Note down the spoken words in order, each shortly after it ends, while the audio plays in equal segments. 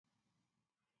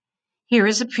Here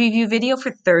is a preview video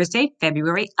for Thursday,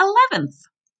 February 11th.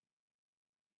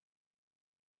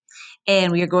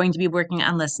 And we are going to be working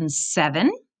on lesson 7.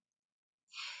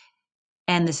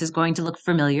 And this is going to look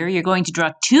familiar. You're going to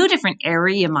draw 2 different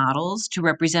area models to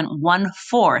represent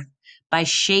 1/4 by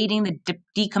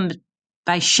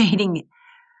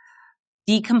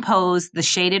decompose the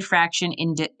shaded fraction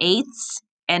into eighths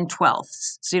and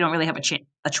twelfths. So you don't really have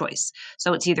a choice.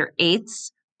 So it's either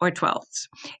eighths or twelfths.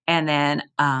 And then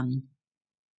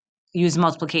use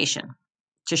multiplication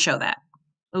to show that.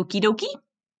 Okie dokie.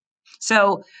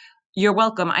 So you're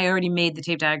welcome. I already made the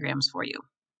tape diagrams for you.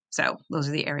 So those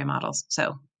are the area models.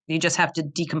 So you just have to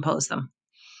decompose them.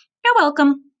 You're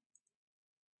welcome.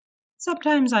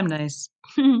 Sometimes I'm nice.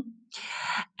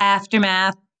 After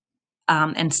math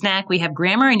and snack, we have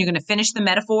grammar, and you're going to finish the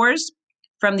metaphors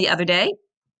from the other day.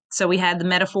 So we had the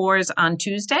metaphors on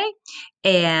Tuesday,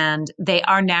 and they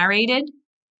are narrated.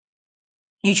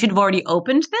 You should have already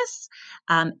opened this,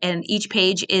 and each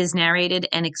page is narrated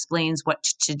and explains what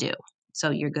to do.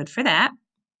 So you're good for that.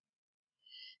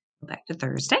 Go back to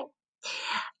Thursday.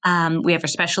 We have our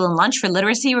special and lunch for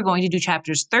literacy. We're going to do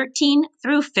chapters 13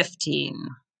 through 15.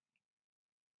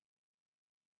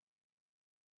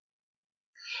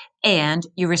 And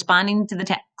you're responding to the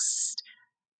text.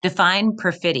 Define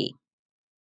perfidy.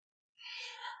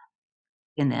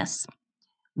 In this,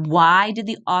 why did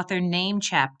the author name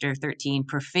chapter 13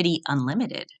 Perfidy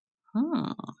Unlimited?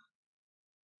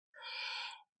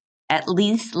 At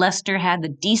least Lester had the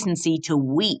decency to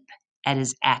weep at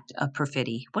his act of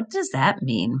perfidy. What does that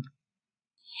mean?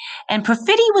 And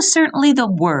perfidy was certainly the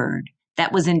word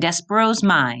that was in Despereaux's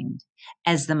mind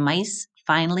as the mice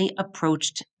finally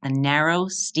approached the narrow,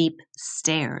 steep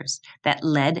stairs that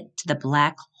led to the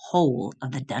black hole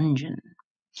of the dungeon.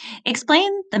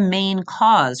 Explain the main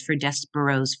cause for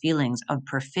Despereaux's feelings of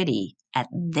perfidy at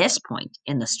this point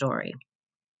in the story.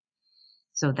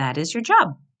 So that is your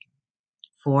job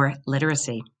for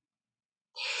literacy.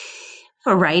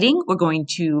 For writing, we're going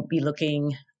to be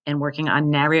looking and working on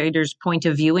narrator's point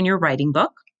of view in your writing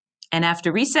book. And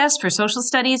after recess for social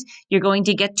studies, you're going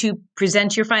to get to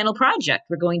present your final project.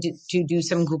 We're going to do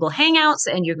some Google Hangouts,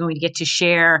 and you're going to get to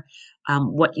share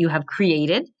what you have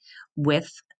created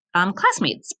with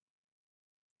classmates.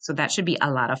 So that should be a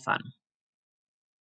lot of fun.